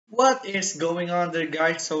What is going on there,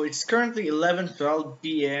 guys? So it's currently 11:12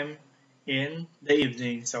 p.m. in the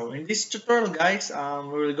evening. So in this tutorial, guys,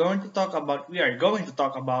 we are going to talk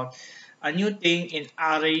about a new thing in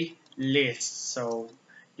array list. So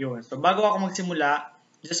yun. So bago ako magsimula,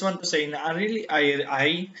 just want to say na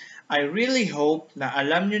I really hope na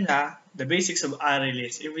alam nyo na the basics of array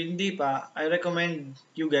list. If hindi pa, I recommend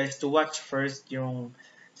you guys to watch first yung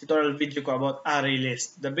tutorial video ko about array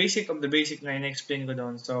list. The basic of the basic na in-explain ko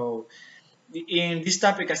doon. So, in this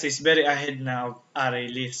topic kasi is very ahead na of array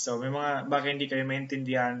list. So, may mga baka hindi kayo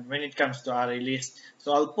maintindihan when it comes to array list.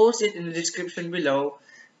 So, I'll post it in the description below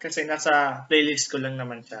kasi nasa playlist ko lang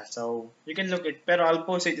naman siya. So, you can look it. Pero I'll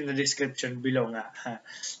post it in the description below nga.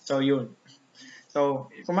 So, yun. So,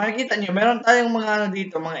 kung makikita nyo, meron tayong mga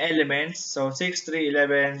dito, mga elements. So, 6, 3,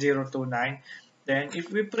 11, 0, 2, 9. Then, if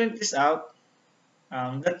we print this out,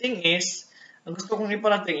 the thing is, ang gusto kong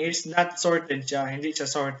iparating is not sorted siya, hindi siya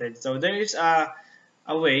sorted. So, there is a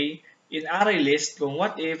way in array list kung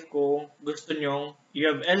what if kung gusto nyong, you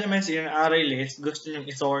have elements in an array list, gusto nyong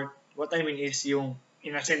isort. What I mean is yung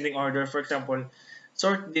in ascending order. For example,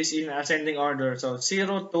 sort this in ascending order. So,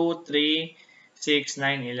 0, 2, 3, 6,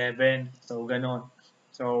 9, 11. So, ganon.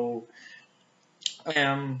 So,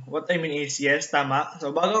 what I mean is, yes, tama.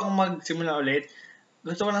 So, bago ako magsimula ulit,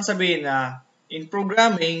 gusto ko lang sabihin na in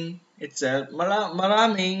programming itself,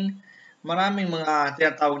 maraming mga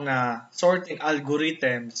tinatawag na sorting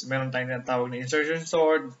algorithms. Meron tayong tinatawag na insertion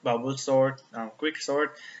sort, bubble sort, quick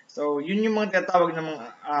sort. So, yun yung mga tinatawag na mga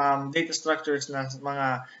data structures na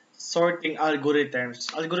mga sorting algorithms.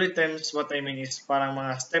 Algorithms, what I mean is parang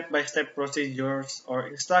mga step-by-step procedures or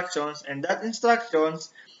instructions, and that instructions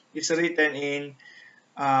is written in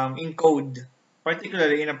code,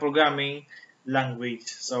 particularly in a programming language.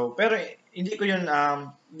 So, pero hindi ko yun,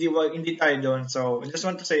 hindi tayo doon. So, I just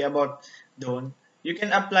want to say about doon. You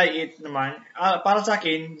can apply it naman. Para sa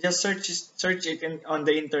akin, just search it on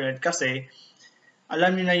the internet kasi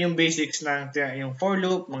alam niyo na yung basics ng yung for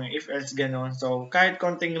loop, mga if-else, ganon. So, kahit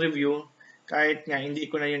konting review, kahit nga hindi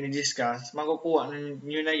ko na yun i-discuss, makukuha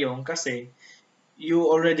nyo na yun kasi you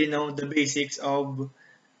already know the basics of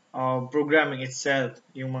programming itself,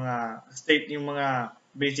 yung mga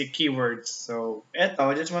basic keywords. So,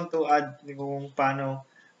 eto, just want to add kung paano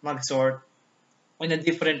mag-sort in a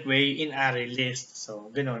different way in array list.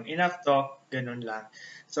 So, ganun. Enough talk, ganun lang.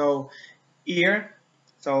 So, here,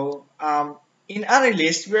 in array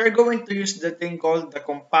list, we are going to use the thing called the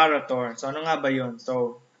comparator. So, ano nga ba yun?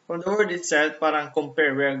 So, from the word itself, parang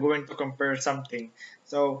compare. We are going to compare something.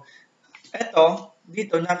 So, eto,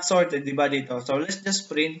 dito, not sorted, di ba dito? So, let's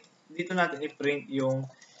just print. Dito natin i-print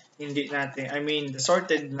yung hindi natin, I mean, the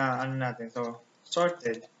sorted na ano natin. So,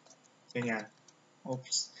 sorted. Ganyan.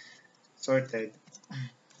 Oops. Sorted.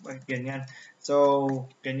 Bakit ganyan? So,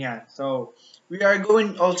 ganyan. So, we are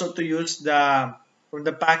going also to use from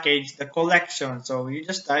the package, the collection. So, you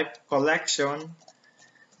just type collection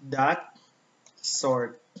dot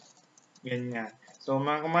sort. Ganyan. So,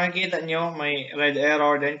 kung makikita nyo, may red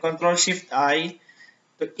error. Then, Control-Shift-I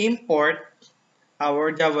to import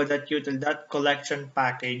our java.util.collection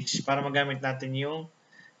package para magamit natin yung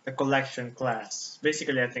the collection class.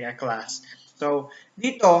 Basically, I think a class. So,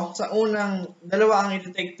 dito, sa unang dalawa ang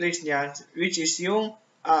ito-take place niyan, which is yung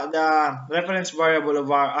the reference variable of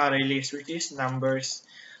our array list, which is numbers.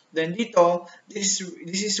 Then dito, this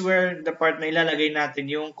is where the part na ilalagay natin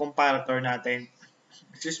yung comparator natin.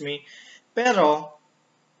 Excuse me. Pero,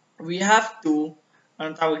 we have to,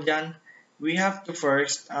 anong tawag dyan? We have to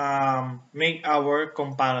first make our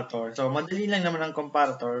comparator. So, madali lang naman ang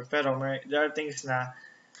comparator, pero there are things na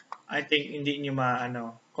I think hindi nyo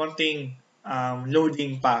konting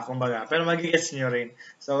loading pa, kumbaga. Pero magigets nyo rin.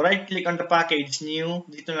 So, right-click on the package, new,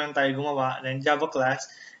 dito lang tayo gumawa, then Java class,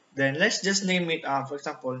 then let's just name it, for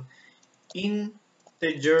example,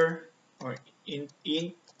 integer or int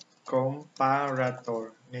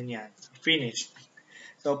comparator. Ganyan. Finished.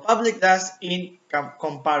 So, public class int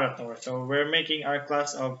comparator. So, we're making our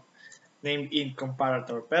class of named int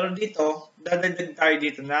comparator. Pero dito, dadagdag tayo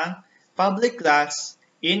dito ng public class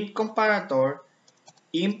int comparator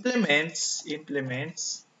implements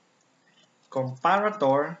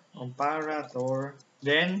comparator,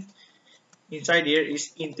 then inside here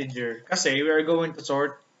is integer. Kasi we are going to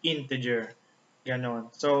sort integer.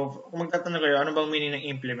 Ganon. So, kung magtatanong kayo, ano bang meaning ng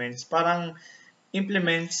implements? Parang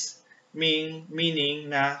implements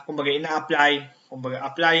meaning na kumbaga ina-apply, kumbaga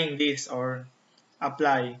applying this or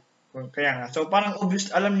apply. Kaya nga. So parang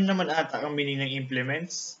obvious, alam niyo naman ata ang meaning ng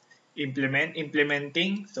implements.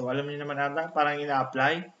 Implementing. So alam niyo naman ata, parang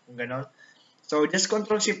ina-apply, kung ganon. So just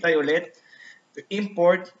Control Shift tayo ulit. to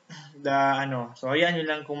import the ano. So, ayan nyo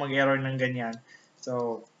lang kung mag-error ng ganyan.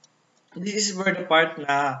 So, this is where the part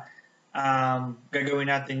na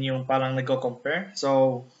gagawin natin yung parang nagko-compare.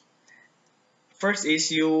 So, first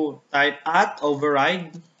is you type at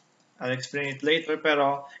override. I'll explain it later.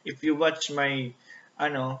 Pero if you watch my,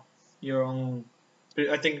 ano, yung,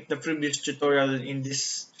 I think the previous tutorial in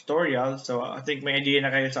this tutorial, so I think may idea na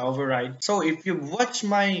kayo sa override. So if you watch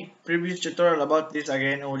my previous tutorial about this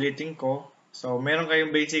again, ulitin ko. So meron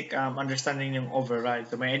kayong basic understanding ng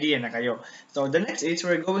override. So may idea na kayo. So the next is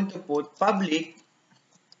we're going to put public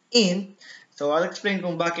int. So I'll explain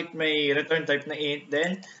kung bakit may return type na int,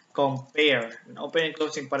 then compare. Open and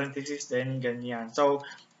closing parenthesis, then ganyan. So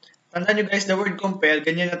tandaan nyo guys, the word compare,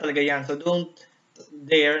 ganyan na talaga yan. So don't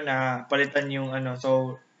dare na palitan yung ano.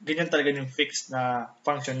 So ganyan talaga yung fixed na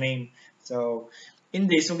function name. So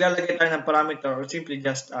in this, maglalagay tayo ng parameter or simply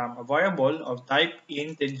just a variable of type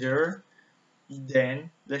integer.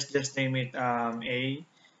 Then let's just name it a,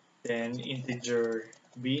 then integer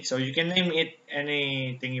b. So you can name it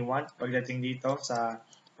anything you want pagdating dito sa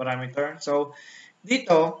parameter. So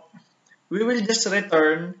dito, we will just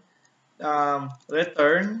return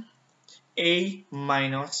return a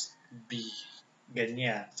minus b.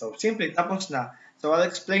 Ganyan. So simple, tapos na. So I'll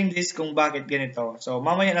explain this kung bakit ganito. So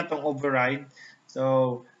mamaya na tong override.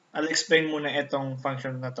 So I'll explain muna itong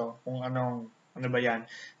function na to kung ano ba yan.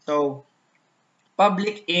 So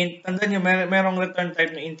public int, tandaan nyo, merong return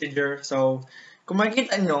type na integer. So, kung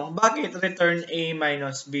makikita nyo, bakit return a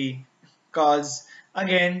minus b? Because,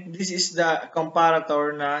 again, this is the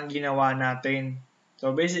comparator na ginawa natin.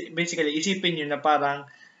 So, basically, isipin nyo na parang,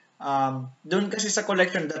 doon kasi sa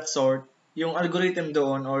collection.sort, yung algorithm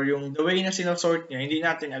doon or yung the way na sinosort niya, hindi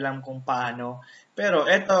natin alam kung paano. Pero,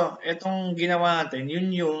 etong ginawa natin,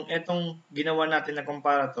 etong ginawa natin na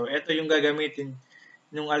comparator, ito yung gagamitin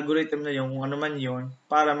nung algorithm na yun, kung ano man yun,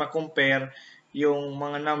 para ma-compare yung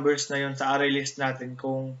mga numbers na yun sa array list natin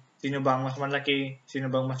kung sino bang mas malaki,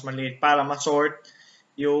 sino bang mas maliit, para ma-sort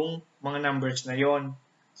yung mga numbers na yun.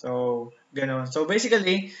 So, ganun. So,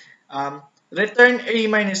 basically, return a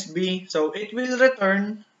minus b. So, it will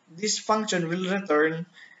return, this function will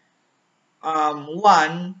return 1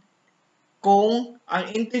 kung ang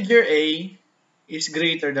integer a is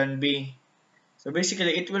greater than b. So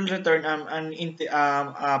basically, it will return a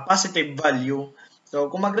positive value. So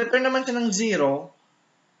kung mag-return naman siya ng 0,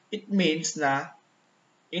 it means na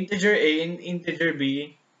integer a and integer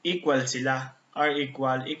b equal sila, are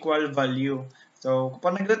equal value. So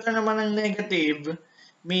kapag nag-return naman ng negative,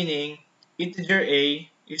 meaning integer a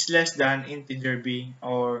is less than integer b,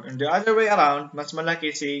 or in the other way around, mas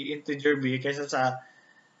malaki si integer b kaysa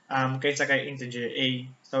kay integer a.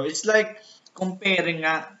 So it's like comparing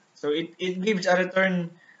nga. So it gives a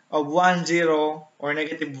return of 1, 0, or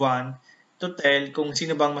negative 1 to tell kung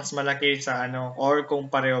sino bang mas malaki sa ano, or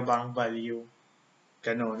kung pareho bang value.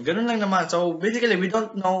 Ganun. Ganun lang naman. So basically, we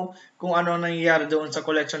don't know kung ano nangyayari doon sa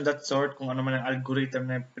collection.sort, kung ano man ang algorithm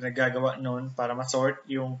na pinagagawa noon para ma-sort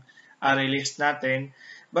yung array list natin.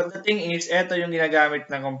 But the thing is, ito yung ginagamit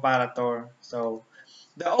na comparator. So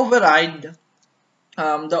the override,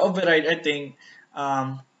 I think,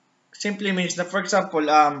 simply means na, for example,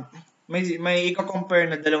 may i-compare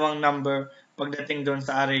na dalawang number pagdating doon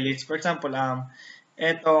sa array list. For example,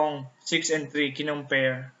 etong 6 and 3,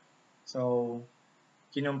 kinompare. So,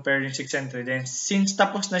 kinompare yung 6 and 3. Then, since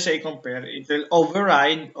tapos na siya i-compare, it will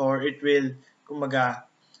override or it will, kumaga,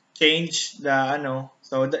 change the, ano.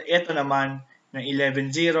 So, ito naman na 11-0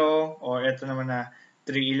 or ito naman na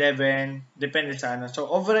 3-11. Depende sa ano. So,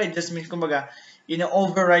 override just means, kumaga,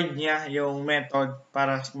 ina-override niya yung method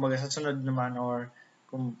para kumbaga sa sunod naman or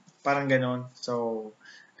kung parang ganon. So,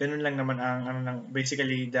 ganun lang naman ang ano ng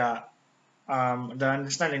basically the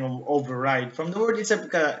understanding of override. From the word itself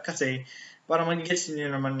kasi parang magigets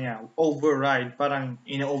niyo naman niya, override, parang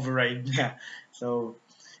ina-override niya. So,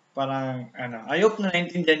 parang ano, I hope na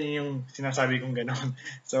naintindihan niyo yung sinasabi kong ganon.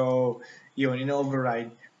 So, yun,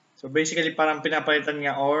 ina-override. So, basically parang pinapalitan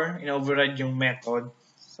niya or ina-override yung method.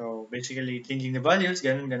 So, basically, changing the values,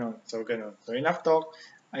 ganun. So, ganun. So, enough talk.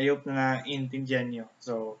 I hope na naintindihan nyo.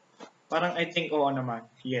 So, parang I think oo naman.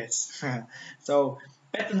 Yes. So,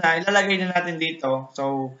 eto na. Ilalagay na natin dito.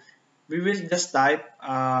 So, we will just type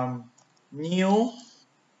new,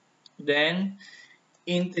 then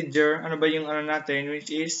integer. Ano ba yung ano natin? Which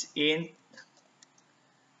is int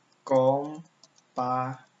comparator.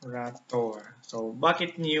 So,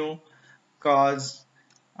 bakit new? Because,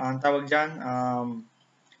 ang tawag dyan,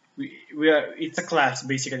 it's a class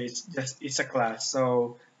basically. It's a class.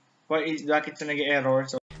 So bakit siya nag-error?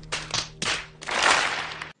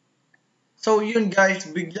 So yun guys,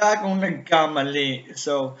 bigla akong nagkamali.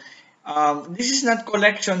 So this is not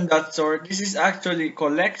collection.sort. This is actually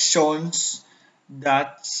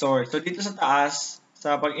collections.sort. So dito sa taas,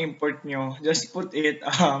 sa pag-import nyo, just put it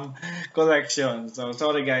collection. So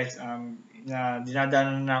sorry guys, na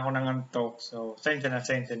dinadaanan na ako ng antok. So sensya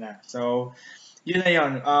na. So yun na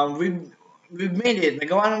yun. We've made it.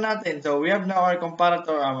 Nagawa na natin. So, we have now our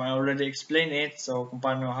comparator. I already explained it. So, kung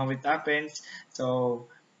paano, how it happens.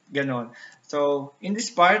 So, ganon. So, in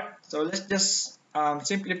this part, so let's just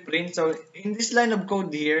simply print. So, in this line of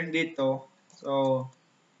code here, dito, so,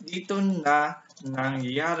 dito na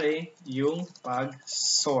nangyayari yung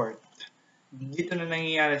pag-sort. Dito na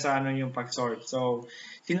nangyayari sa ano yung pag-sort. So,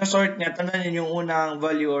 sinosort niya, tandaan niyo yung unang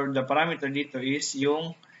value or the parameter dito is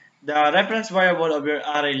yung the reference variable of your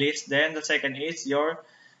array list. Then, the second is your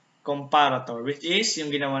comparator, which is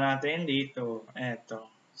yung ginawa natin dito. Eto.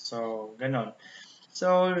 So, ganon.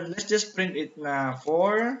 So, let's just print it na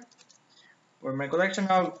for my collection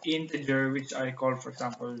of integer, which I call, for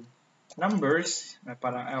example, numbers. Na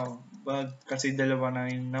parang, kasi dalawa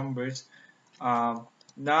na yung numbers.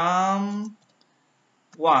 Num1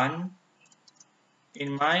 in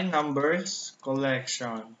my numbers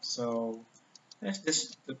collection. So, let's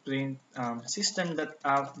just print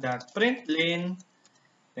system.out.println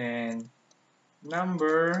then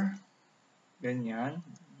number, ganyan.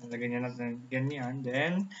 Ganyan natin ganyan.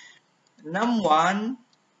 Then, num1,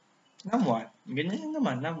 ganyan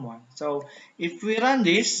naman, num1. So, if we run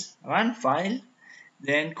this, run file,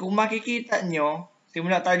 then kung makikita nyo,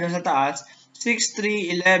 simula tayo dun sa taas,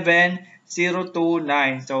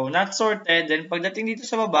 6311029. So, not sorted. Then, pagdating dito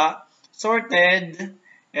sa baba, sorted.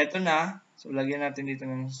 Eto na. So, lagyan natin dito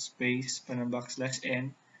ng space pa ng \n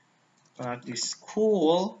para at least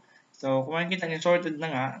cool. So, kung makikita nyo, sorted na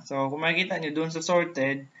nga. So, kung makikita nyo dun sa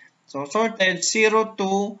sorted, so, sorted 0,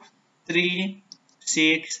 2, 3,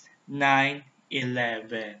 6, 9,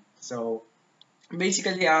 11. So,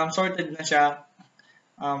 basically, sorted na siya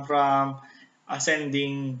from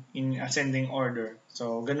in ascending order.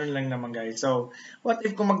 So, ganun lang naman guys. So, what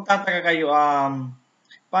if kung magtataka kayo,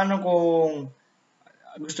 paano kung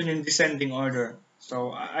gusto nyo yung descending order?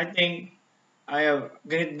 So, I think,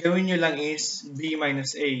 gawin nyo lang is B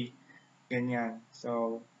minus A. Ganyan.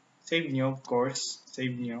 So, save nyo, of course.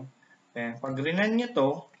 Save nyo. Then, pag rinan nyo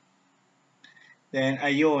to, then,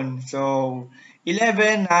 ayun. So,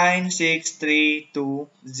 11, 9, 6, 3, 2,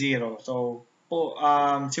 0. So,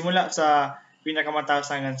 simula sa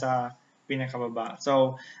pinakamataas hanggang sa pinakababa.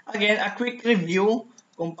 So, again, a quick review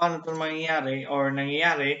kung paano ito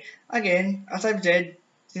nangyayari. Again, as I've said,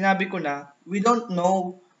 sinabi ko na, we don't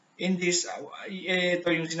know in this,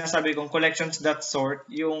 ito yung sinasabi kong collections.sort,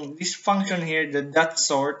 yung this function here, the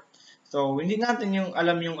 .sort. So, hindi natin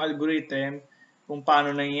alam yung algorithm kung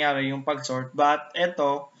paano nangyayari yung pag-sort. But,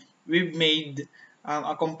 ito, we've made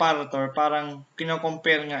a comparator, parang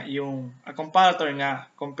kino-compare nga a comparator nga,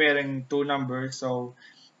 comparing two numbers. So,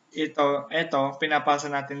 ito, pinapasa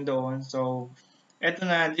natin doon. So,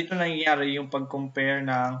 dito nangyayari yung pag-compare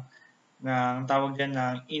ng tawag dyan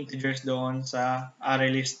ng integers doon sa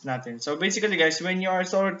array list natin. So, basically guys, when you are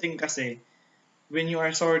sorting,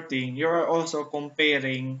 you are also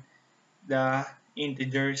comparing the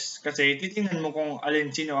integers. Kasi, titingnan mo kung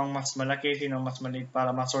sino ang mas malaki, sino ang mas maliit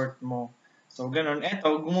para ma-sort mo. So, ganun.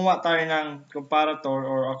 Gumawa tayo ng comparator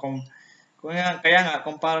or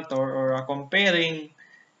comparator or a comparing,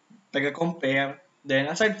 taga-compare.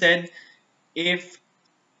 Then, as I've said, if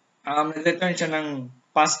nag-return siya ng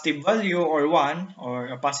positive value or 1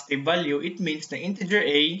 or a positive value, it means na integer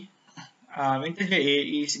A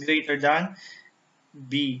is greater than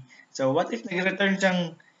B. So, what if nag-return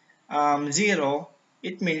siyang 0?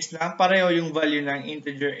 It means na pareho yung value ng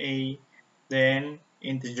integer A then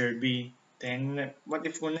integer B. Then, what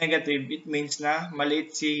if kung negative? It means na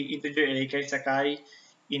maliit si integer A kaysa kay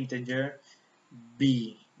integer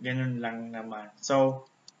B. Ganun lang naman. So,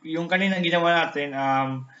 yung kaninang ginawa natin,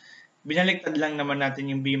 binaliktad lang naman natin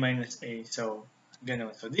yung B minus A. So,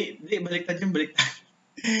 ganun. So, baliktad yun.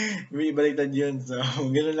 Baliktad yun. So,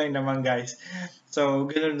 ganun lang naman guys. So,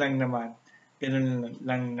 ganun lang naman.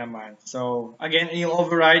 So, again, yung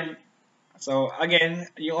override,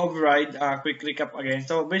 quick recap again.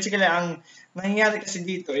 So, basically, ang nangyayari kasi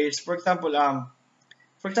dito is, for example,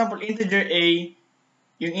 integer A,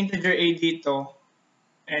 yung integer A dito,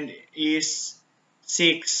 and is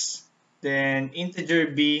 6. Then, integer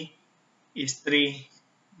B is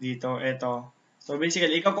 3. Dito, ito. So,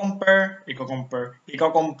 basically, compare.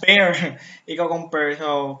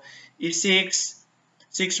 So, is 6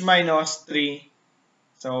 minus 3.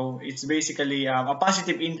 So, it's basically a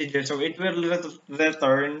positive integer. So, it will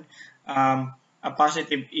return a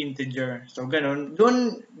positive integer. So, ganun.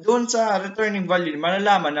 Doon sa returning value,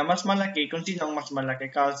 malalaman na mas malaki kung sino ang mas malaki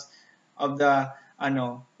because of the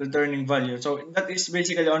returning value. So, that is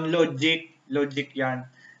basically on logic. Logic yan.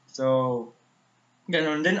 So,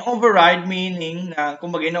 ganun. Then, override meaning na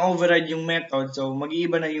kumbaga na-override yung method. So,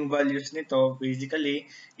 mag-iiba na yung values nito. Basically,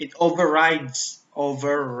 it overrides.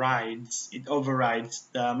 It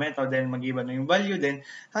overrides the method. Then, mag-iiba na yung value. Then,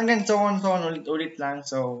 hanggang so on, ulit-ulit lang.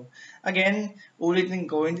 So, again, ulitin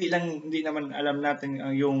ko, hindi naman alam natin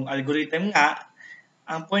yung algorithm nga.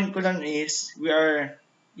 Ang point ko lang is,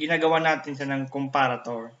 ginagawa natin siya ng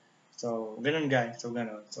comparator. So, ganun guys. So,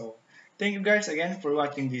 ganun. So, thank you guys again for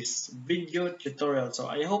watching this video tutorial. So,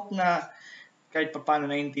 I hope na kahit paano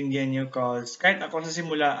naiintindihan nyo cause kahit ako sa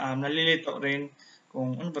simula, nalilito rin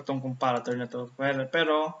kung ano ba tong comparator na to.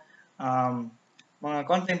 Pero mga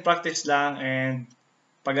content practice lang and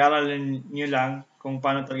pag-aralan nyo lang kung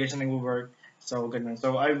paano talaga siya nag-work. So, ganun.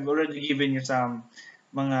 So, I've already given you some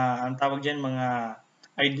ang tawag dyan, mga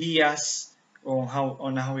ideas on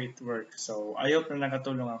how it works. So, I hope na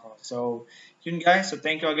nakatulong ako. So, yun guys. So,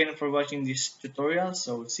 thank you again for watching this tutorial.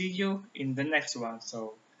 So, see you in the next one.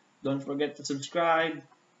 So, don't forget to subscribe.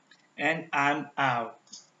 And I'm out.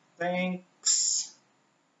 Thank